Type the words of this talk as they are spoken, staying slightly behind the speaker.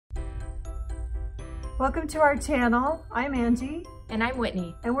Welcome to our channel. I'm Angie. And I'm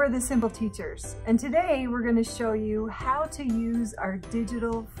Whitney. And we're the Simple Teachers. And today we're going to show you how to use our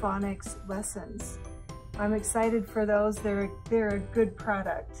digital phonics lessons. I'm excited for those. They're a good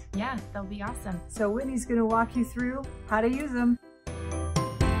product. Yeah, they'll be awesome. So Whitney's going to walk you through how to use them.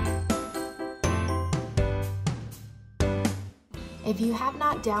 If you have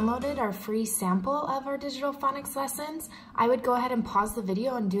not downloaded our free sample of our digital phonics lessons, I would go ahead and pause the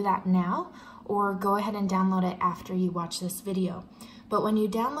video and do that now, or go ahead and download it after you watch this video. But when you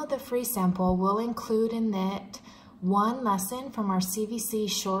download the free sample, we'll include in it one lesson from our CVC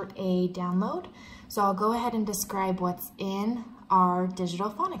Short A download. So I'll go ahead and describe what's in our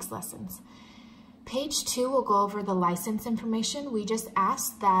digital phonics lessons. Page 2 will go over the license information. We just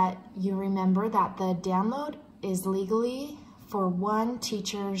ask that you remember that the download is legally for one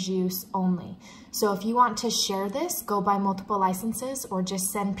teacher's use only. So if you want to share this, go buy multiple licenses or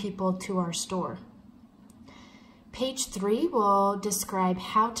just send people to our store. Page 3 will describe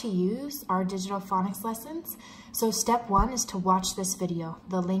how to use our digital phonics lessons. So step 1 is to watch this video.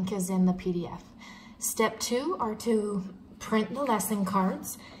 The link is in the PDF. Step 2 are to print the lesson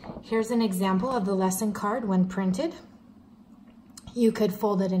cards. Here's an example of the lesson card when printed. You could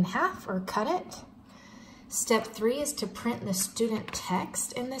fold it in half or cut it. Step 3 is to print the student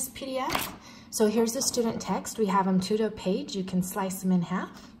text in this PDF. So here's the student text. We have them 2 to a page. You can slice them in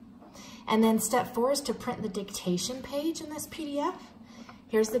half. And then step 4 is to print the dictation page in this PDF.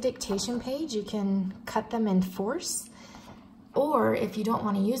 Here's the dictation page. You can cut them in fours. Or if you don't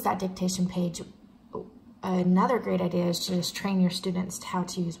want to use that dictation page, another great idea is to just train your students to how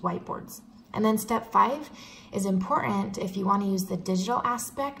to use whiteboards. And then step 5 is important if you want to use the digital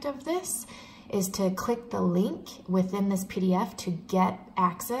aspect of this, is to click the link within this PDF to get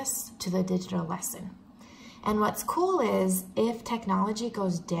access to the digital lesson. And what's cool is if technology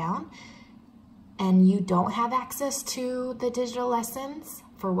goes down and you don't have access to the digital lessons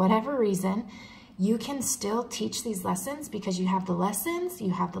for whatever reason, you can still teach these lessons because you have the lessons,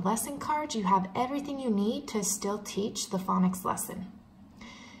 you have the lesson cards, you have everything you need to still teach the phonics lesson.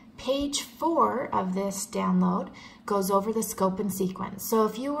 Page 4 of this download goes over the scope and sequence. So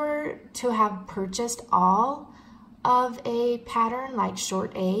if you were to have purchased all of a pattern like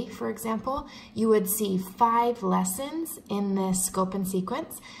Short A, for example, you would see 5 lessons in this scope and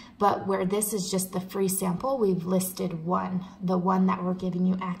sequence, but where this is just the free sample, we've listed one, the one that we're giving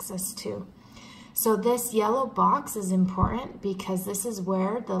you access to. So this yellow box is important because this is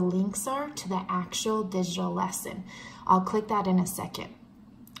where the links are to the actual digital lesson. I'll click that in a second.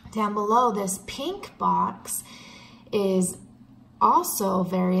 Down below, this pink box is also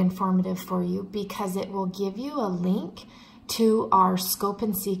very informative for you because it will give you a link to our scope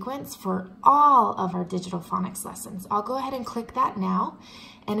and sequence for all of our digital phonics lessons. I'll go ahead and click that now,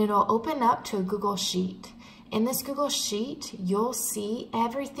 and it'll open up to a Google Sheet. In this Google Sheet, you'll see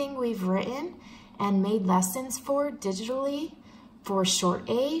everything we've written and made lessons for digitally for Short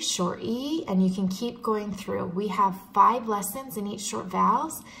A, Short E, and you can keep going through. We have 5 lessons in each short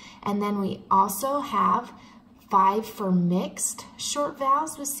vowels, and then we also have 5 for mixed short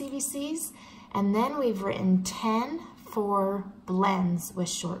vowels with CVCs, and then we've written 10 for blends with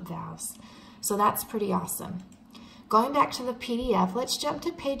short vowels. So that's pretty awesome. Going back to the PDF, let's jump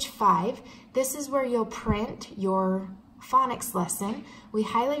to page 5. This is where you'll print your phonics lesson. We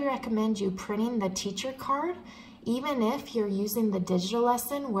highly recommend you printing the teacher card. Even if you're using the digital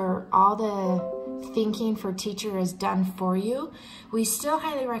lesson where all the thinking for teacher is done for you, we still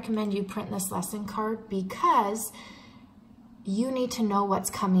highly recommend you print this lesson card because you need to know what's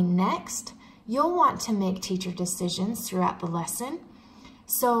coming next. You'll want to make teacher decisions throughout the lesson.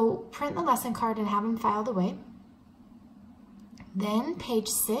 So print the lesson card and have them filed away. Then page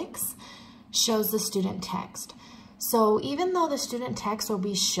 6 shows the student text. So even though the student text will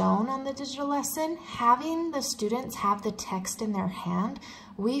be shown on the digital lesson, having the students have the text in their hand,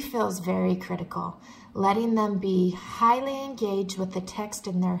 we feel is very critical. Letting them be highly engaged with the text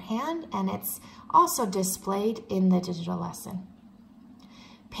in their hand, and it's also displayed in the digital lesson.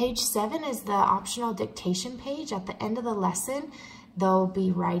 Page 7 is the optional dictation page. At the end of the lesson, they'll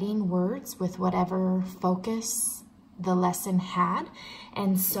be writing words with whatever focus the lesson had.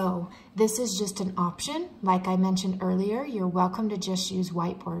 And so this is just an option. Like I mentioned earlier, you're welcome to just use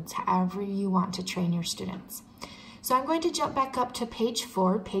whiteboards however you want to train your students. So I'm going to jump back up to page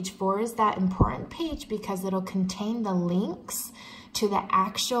 4. Page 4 is that important page because it'll contain the links to the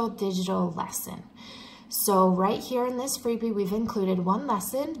actual digital lesson. So right here in this freebie, we've included one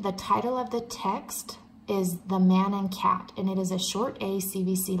lesson. The title of the text is The Man and Cat, and it is a Short A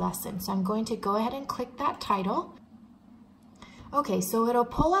CVC lesson. So I'm going to go ahead and click that title. Okay, so it'll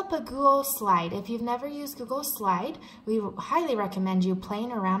pull up a Google slide. If you've never used Google Slide, we highly recommend you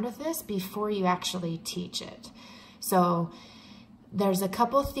playing around with this before you actually teach it. So there's a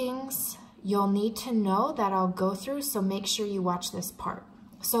couple things you'll need to know that I'll go through, so make sure you watch this part.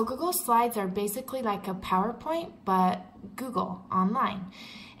 So Google Slides are basically like a PowerPoint, but Google online.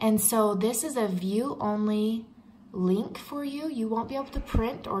 And so this is a view-only link for you. You won't be able to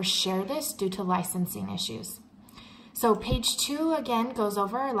print or share this due to licensing issues. So page 2 again goes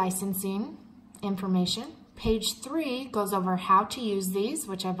over our licensing information. Page 3 goes over how to use these,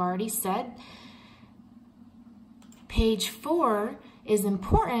 which I've already said. Page 4 is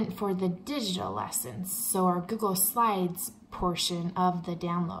important for the digital lessons, so our Google Slides portion of the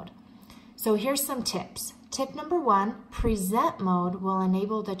download. So here's some tips. Tip number 1, present mode will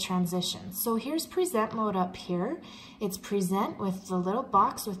enable the transition. So here's present mode up here. It's present with the little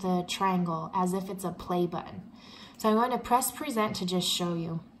box with a triangle as if it's a play button. So I'm going to press present to just show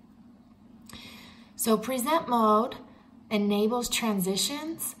you. So present mode enables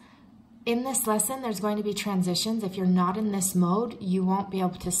transitions. In this lesson, there's going to be transitions. If you're not in this mode, you won't be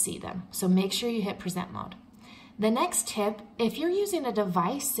able to see them. So make sure you hit present mode. The next tip, if you're using a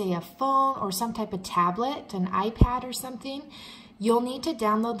device, say a phone or some type of tablet, an iPad or something, you'll need to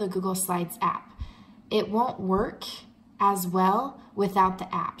download the Google Slides app. It won't work as well without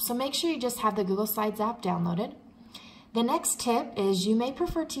the app. So make sure you just have the Google Slides app downloaded. The next tip is you may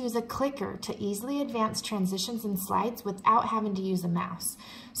prefer to use a clicker to easily advance transitions in slides without having to use a mouse.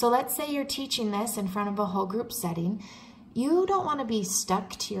 So let's say you're teaching this in front of a whole group setting. You don't want to be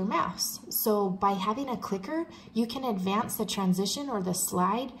stuck to your mouse. So by having a clicker, you can advance the transition or the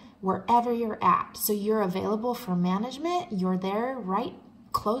slide wherever you're at. So you're available for management. You're there right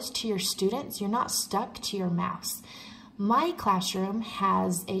close to your students. You're not stuck to your mouse. My classroom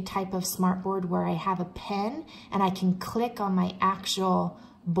has a type of smartboard where I have a pen and I can click on my actual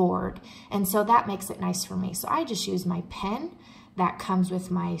board. And so that makes it nice for me. So I just use my pen that comes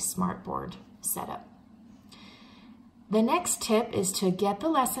with my smartboard setup. The next tip is to get the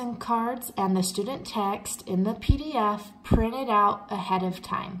lesson cards and the student text in the PDF printed out ahead of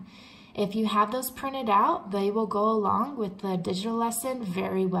time. If you have those printed out, they will go along with the digital lesson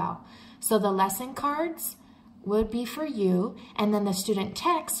very well. So the lesson cards would be for you, and then the student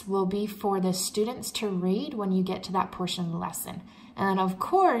text will be for the students to read when you get to that portion of the lesson. And then of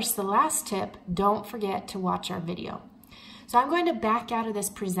course, the last tip, don't forget to watch our video. So I'm going to back out of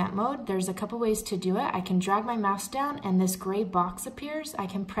this present mode. There's a couple ways to do it. I can drag my mouse down and this gray box appears. I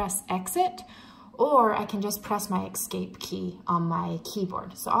can press exit, or I can just press my escape key on my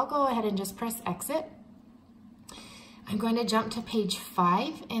keyboard. So I'll go ahead and just press exit. I'm going to jump to page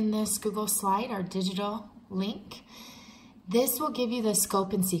 5 in this Google Slide, our digital link. This will give you the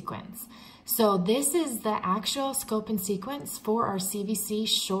scope and sequence. So this is the actual scope and sequence for our CVC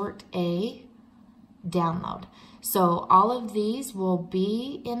Short A download. So all of these will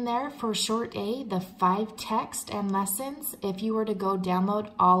be in there for Short A, the 5 text and lessons, if you were to go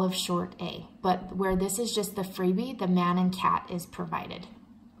download all of Short A. But where this is just the freebie, the man and cat is provided.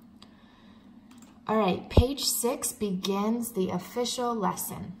 All right, page 6 begins the official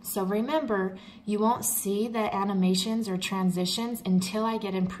lesson. So remember, you won't see the animations or transitions until I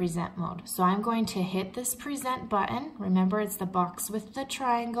get in present mode. So I'm going to hit this present button. Remember, it's the box with the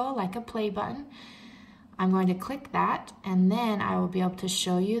triangle, like a play button. I'm going to click that, and then I will be able to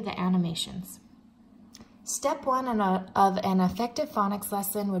show you the animations. Step 1 of an effective phonics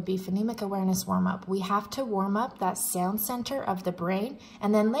lesson would be phonemic awareness warm-up. We have to warm up that sound center of the brain,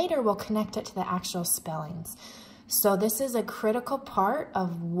 and then later we'll connect it to the actual spellings. So this is a critical part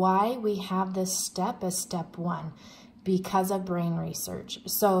of why we have this step as step 1, because of brain research.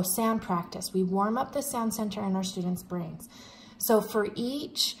 So sound practice, we warm up the sound center in our students' brains. So for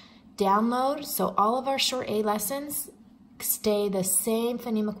each download, so all of our Short A lessons stay the same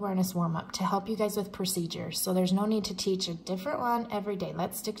phonemic awareness warm-up to help you guys with procedures. So there's no need to teach a different one every day.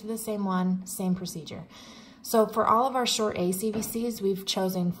 Let's stick to the same one, same procedure. So for all of our Short A CVCs, we've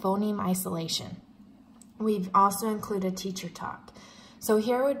chosen phoneme isolation. We've also included teacher talk. So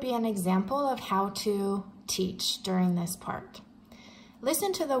here would be an example of how to teach during this part.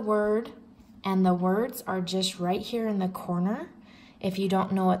 Listen to the word, and the words are just right here in the corner if you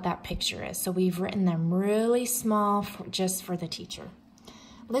don't know what that picture is. So we've written them really small just for the teacher.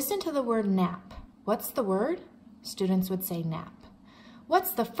 Listen to the word nap. What's the word? Students would say nap.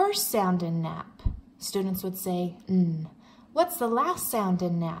 What's the first sound in nap? Students would say n. What's the last sound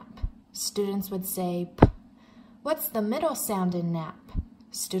in nap? Students would say p. What's the middle sound in nap?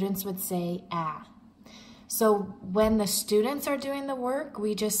 Students would say ah. So when the students are doing the work,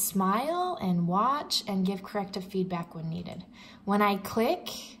 we just smile and watch and give corrective feedback when needed. When I click,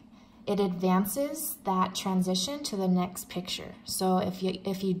 it advances that transition to the next picture. So if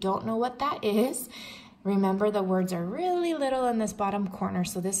you don't know what that is, remember the words are really little in this bottom corner.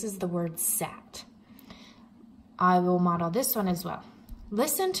 So this is the word sat. I will model this one as well.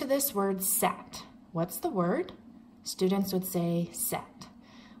 Listen to this word sat. What's the word? Students would say sat.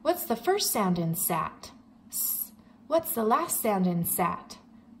 What's the first sound in sat? S. What's the last sound in sat?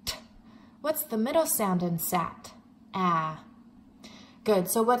 T. What's the middle sound in sat? Ah. Good.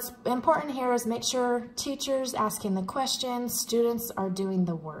 So what's important here is make sure teachers asking the questions, students are doing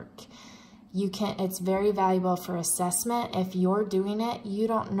the work. It's very valuable for assessment. If you're doing it, you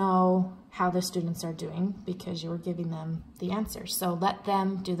don't know how the students are doing because you're giving them the answers. So let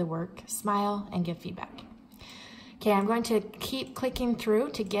them do the work, smile, and give feedback. Okay, I'm going to keep clicking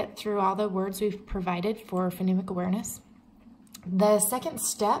through to get through all the words we've provided for phonemic awareness. The second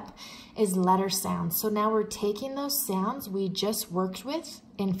step is letter sounds. So now we're taking those sounds we just worked with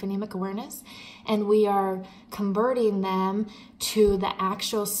in phonemic awareness and we are converting them to the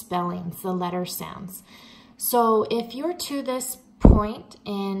actual spellings, the letter sounds. So if you're to this point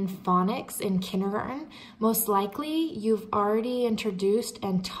in phonics in kindergarten, most likely you've already introduced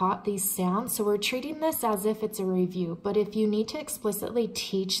and taught these sounds. So we're treating this as if it's a review. But if you need to explicitly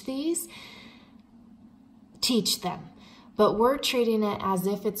teach these, teach them. But we're treating it as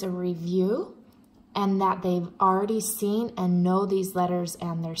if it's a review and that they've already seen and know these letters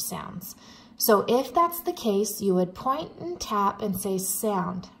and their sounds. So if that's the case, you would point and tap and say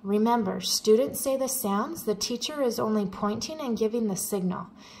sound. Remember, students say the sounds. The teacher is only pointing and giving the signal.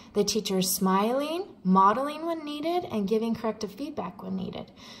 The teacher is smiling, modeling when needed, and giving corrective feedback when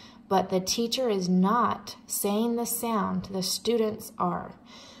needed. But the teacher is not saying the sound. The students are.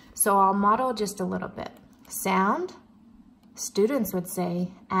 So I'll model just a little bit. Sound. Students would say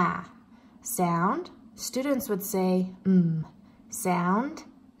ah. Sound. Students would say Sound.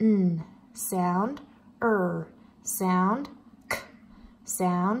 Sound. Sound. K.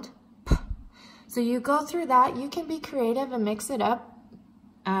 Sound. P. So you go through that. You can be creative and mix it up.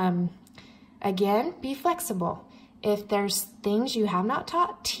 Again, be flexible. If there's things you have not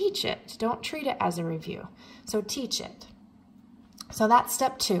taught, teach it. Don't treat it as a review. So teach it. So that's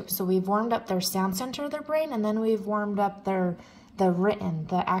step 2. So we've warmed up their sound center of their brain, and then we've warmed up the written,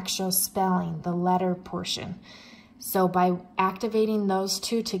 the actual spelling, the letter portion. So by activating those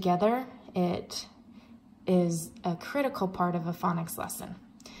two together, it is a critical part of a phonics lesson.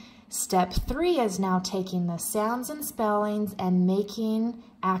 Step 3 is now taking the sounds and spellings and making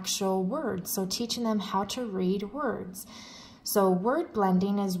actual words. So teaching them how to read words. So word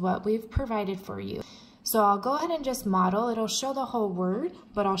blending is what we've provided for you. So I'll go ahead and just model. It'll show the whole word,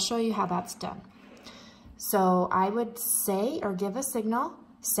 but I'll show you how that's done. So I would say or give a signal,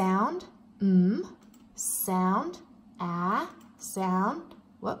 sound, sound, ah, sound,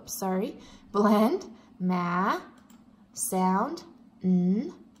 whoops, sorry, blend, ma, sound,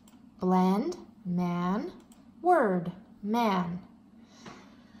 blend, man, word, man.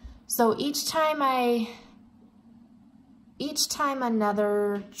 So each time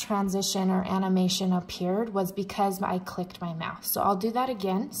another transition or animation appeared was because I clicked my mouse. So I'll do that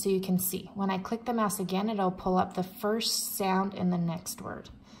again so you can see. When I click the mouse again, it'll pull up the first sound in the next word.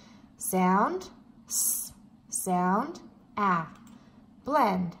 Sound, s, sound, ah,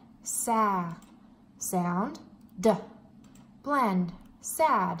 blend, sa, sound, d, blend,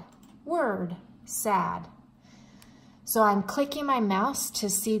 sad, word, sad. So I'm clicking my mouse to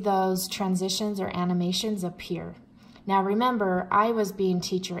see those transitions or animations appear. Now remember, I was being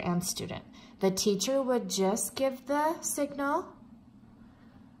teacher and student. The teacher would just give the signal.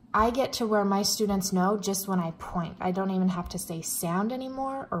 I get to where my students know just when I point. I don't even have to say sound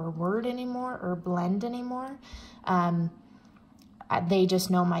anymore or word anymore or blend anymore. They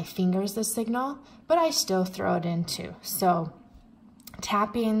just know my finger's the signal, but I still throw it in too. So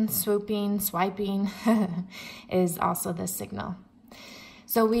tapping, swooping, swiping is also the signal.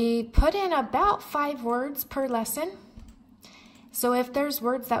 So we put in about 5 words per lesson. So if there's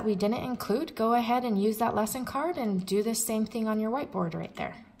words that we didn't include, go ahead and use that lesson card and do the same thing on your whiteboard right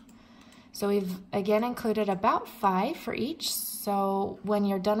there. So we've again included about 5 for each. So when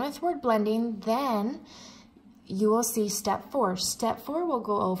you're done with word blending, then you will see step 4. Step 4 will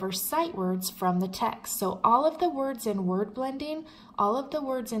go over sight words from the text. So all of the words in word blending, all of the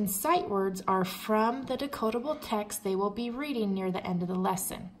words in sight words are from the decodable text they will be reading near the end of the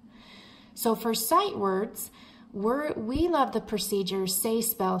lesson. So for sight words, we love the procedure say,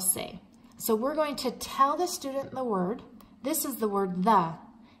 spell, say. So we're going to tell the student the word. This is the word the.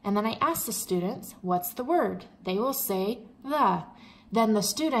 And then I ask the students, what's the word? They will say the. Then the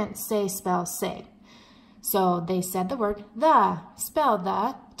students spell say. So they said the word the, spell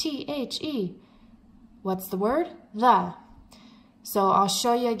the, T-H-E. What's the word? The. So I'll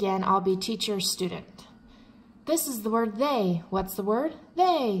show you again. I'll be teacher, student. This is the word they. What's the word?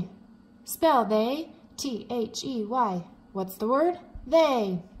 They. Spell they, T-H-E-Y. What's the word?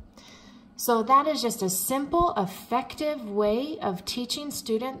 They. So that is just a simple, effective way of teaching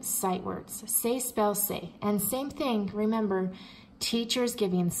students sight words. Say, spell, say. And same thing, remember, teachers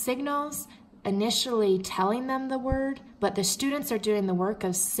giving signals, initially telling them the word, but the students are doing the work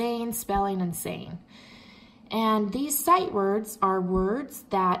of saying, spelling, and saying. And these sight words are words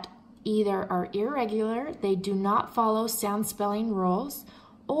that either are irregular, they do not follow sound spelling rules,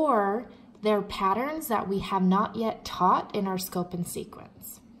 or they're patterns that we have not yet taught in our scope and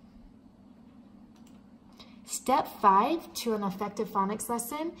sequence. Step 5 to an effective phonics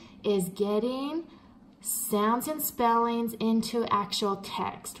lesson is getting sounds and spellings into actual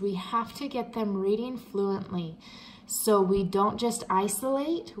text. We have to get them reading fluently. So we don't just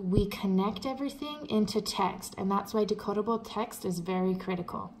isolate, we connect everything into text. And that's why decodable text is very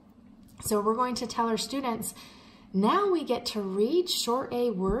critical. So we're going to tell our students, now we get to read short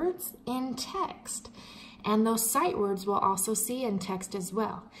A words in text. And those sight words we'll also see in text as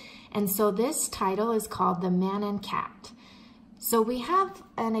well. And so this title is called The Man and Cat. So we have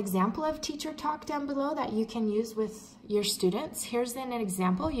an example of teacher talk down below that you can use with your students. Here's an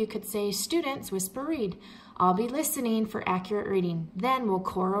example. You could say, students, whisper read. I'll be listening for accurate reading. Then we'll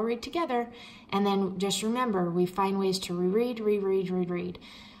choral read together. And then just remember, we find ways to reread, reread, reread.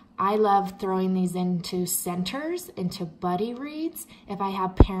 I love throwing these into centers, into buddy reads. If I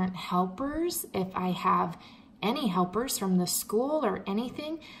have parent helpers, if I have any helpers from the school or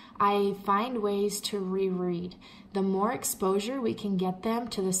anything, I find ways to reread. The more exposure we can get them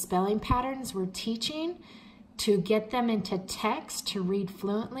to the spelling patterns we're teaching, to get them into text to read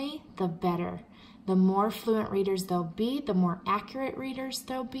fluently, the better. The more fluent readers they'll be, the more accurate readers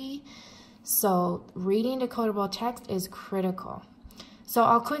they'll be. So reading decodable text is critical. So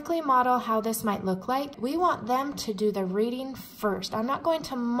I'll quickly model how this might look like. We want them to do the reading first. I'm not going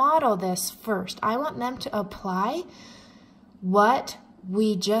to model this first. I want them to apply what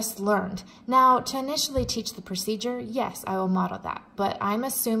we just learned. Now, to initially teach the procedure, yes, I will model that. But I'm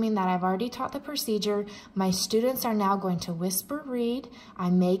assuming that I've already taught the procedure. My students are now going to whisper read. I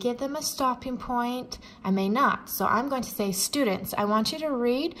may give them a stopping point. I may not. So I'm going to say, students, I want you to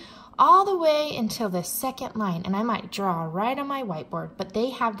read all the way until the second line. And I might draw right on my whiteboard. But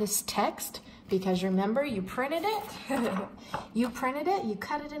they have this text because remember, you printed it. You printed it, you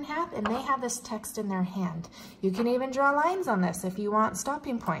cut it in half, and they have this text in their hand. You can even draw lines on this if you want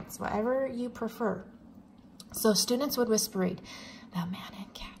stopping points, whatever you prefer. So students would whisper read, the man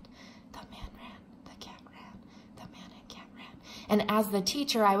and cat, the man ran, the cat ran, the man and cat ran. And as the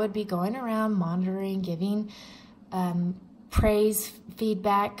teacher, I would be going around monitoring, giving praise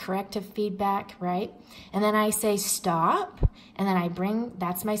feedback, corrective feedback, right? And then I say stop, and then I bring,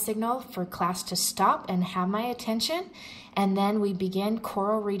 that's my signal for class to stop and have my attention, and then we begin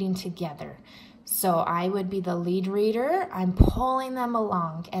choral reading together. So I would be the lead reader, I'm pulling them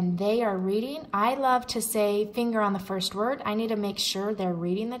along, and they are reading. I love to say finger on the first word. I need to make sure they're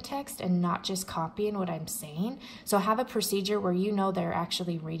reading the text and not just copying what I'm saying. So have a procedure where you know they're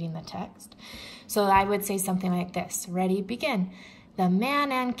actually reading the text. So I would say something like this. Ready, begin. The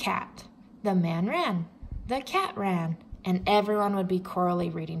man and cat. The man ran. The cat ran. And everyone would be chorally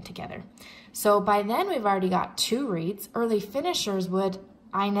reading together. So by then we've already got 2 reads. Early finishers would,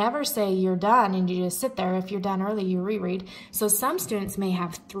 I never say you're done and you just sit there. If you're done early, you reread. So some students may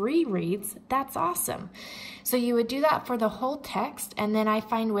have 3 reads. That's awesome. So you would do that for the whole text, and then I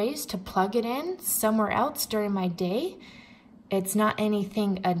find ways to plug it in somewhere else during my day. It's not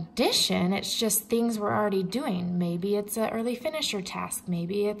anything addition, it's just things we're already doing. Maybe it's an early finisher task,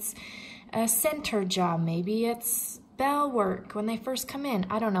 maybe it's a center job, maybe it's bell work when they first come in.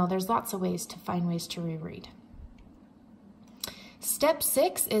 I don't know, there's lots of ways to find ways to reread. Step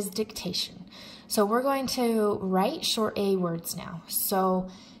 6 is dictation. So we're going to write short A words now. So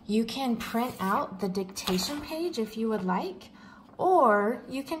you can print out the dictation page if you would like, or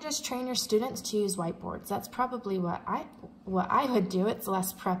you can just train your students to use whiteboards. That's probably what I would do. It's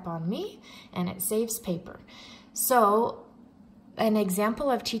less prep on me and it saves paper. So an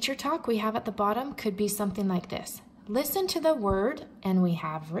example of teacher talk we have at the bottom could be something like this. Listen to the word, and we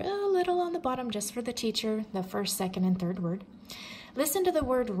have real little on the bottom just for the teacher, the first, second, and third word. Listen to the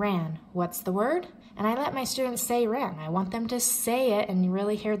word ran. What's the word? And I let my students say ran. I want them to say it and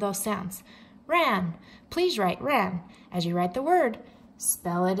really hear those sounds. Ran. Please write ran. As you write the word,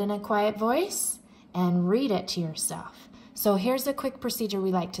 spell it in a quiet voice, and read it to yourself. So here's a quick procedure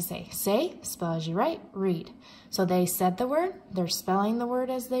we like to say. Say, spell as you write, read. So they said the word, they're spelling the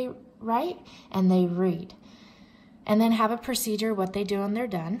word as they write, and they read. And then have a procedure, what they do when they're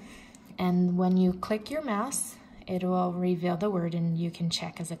done. And when you click your mouse, it will reveal the word and you can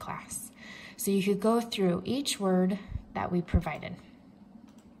check as a class. So you could go through each word that we provided.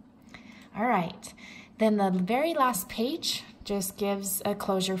 All right, then the very last page just gives a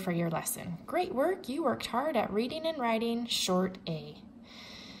closure for your lesson. Great work, you worked hard at reading and writing, short A.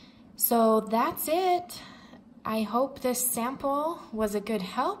 So that's it. I hope this sample was a good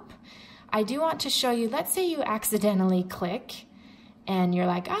help. I do want to show you, let's say you accidentally click and you're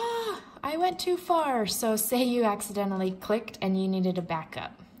like, I went too far. So say you accidentally clicked and you needed to back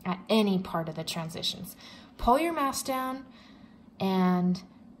up at any part of the transitions. Pull your mouse down and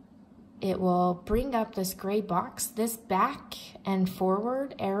it will bring up this gray box. This back and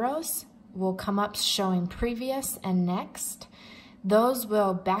forward arrows will come up showing previous and next. Those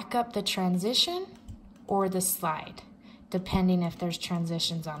will back up the transition or the slide, depending if there's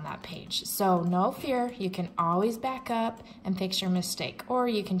transitions on that page. So no fear, you can always back up and fix your mistake, or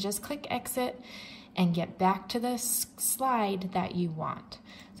you can just click exit and get back to the slide that you want.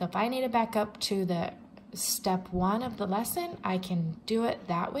 So if I need to back up to the step 1 of the lesson, I can do it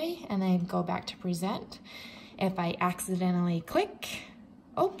that way and then go back to present. If I accidentally click,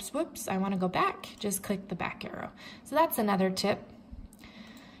 oops, whoops, I want to go back, just click the back arrow. So that's another tip.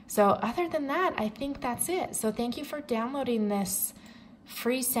 So other than that, I think that's it. So thank you for downloading this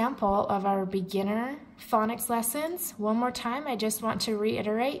free sample of our beginner phonics lessons. One more time, I just want to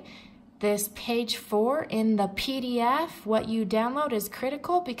reiterate, this page 4 in the PDF, what you download is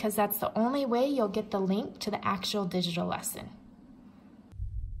critical because that's the only way you'll get the link to the actual digital lesson.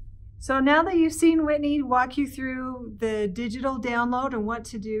 So now that you've seen Whitney walk you through the digital download and what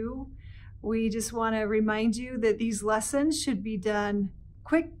to do, we just want to remind you that these lessons should be done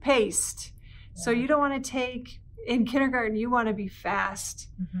quick paced. Yeah. So you don't want to take, in kindergarten, you want to be fast.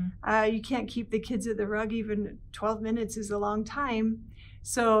 You can't keep the kids at the rug, even 12 minutes is a long time.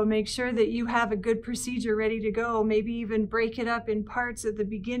 So make sure that you have a good procedure ready to go. Maybe even break it up in parts at the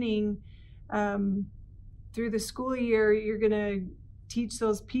beginning. Through the school year, you're going to teach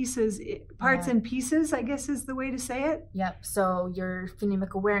those pieces, parts and pieces, I guess is the way to say it. Yep, so your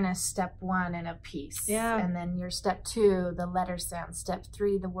phonemic awareness, step 1 in a piece. Yeah. And then your step 2, the letter sound. Step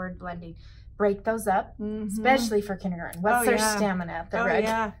 3, the word blending. Break those up, especially for kindergarten. What's their stamina at the reg?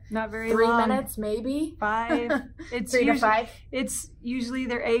 Yeah, not very 3 long. 3 minutes, maybe? 5. It's 3 to 5? It's usually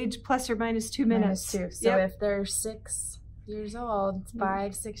their age plus or minus 2 minutes. -2. So if they're 6 years old,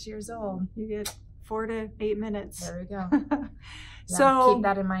 5, 6 years old. You get 4 to 8 minutes. There we go. So keep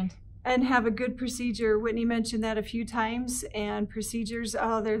that in mind. And have a good procedure. Whitney mentioned that a few times, and procedures,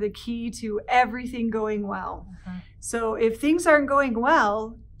 they're the key to everything going well. So if things aren't going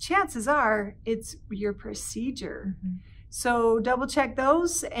well, chances are it's your procedure. So double check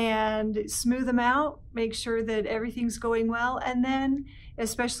those and smooth them out. Make sure that everything's going well. And then,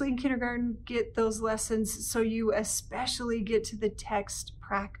 especially in kindergarten, get those lessons so you especially get to the text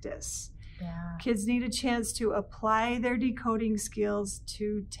practice. Yeah. Kids need a chance to apply their decoding skills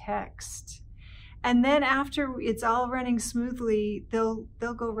to text. And then after it's all running smoothly, they'll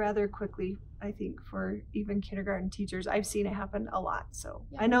go rather quickly, I think, for even kindergarten teachers. I've seen it happen a lot, so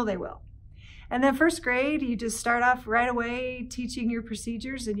I know they will. And then first grade, you just start off right away teaching your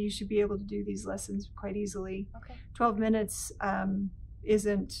procedures, and you should be able to do these lessons quite easily. 12 minutes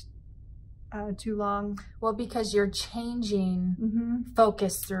isn't too long. Well, because you're changing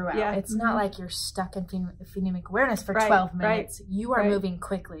focus throughout. Yeah. It's not like you're stuck in phonemic awareness for 12 minutes. You are moving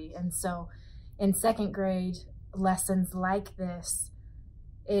quickly. And so in 2nd grade, lessons like this,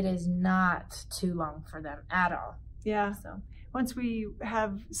 it is not too long for them at all. Yeah. So once we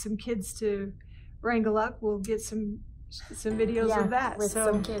have some kids to wrangle up, we'll get some videos of that. With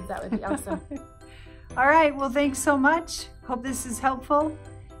some kids, that would be awesome. All right. Well, thanks so much. Hope this is helpful.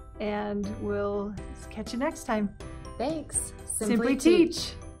 And we'll catch you next time. Thanks. Simply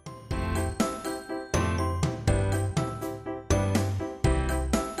teach.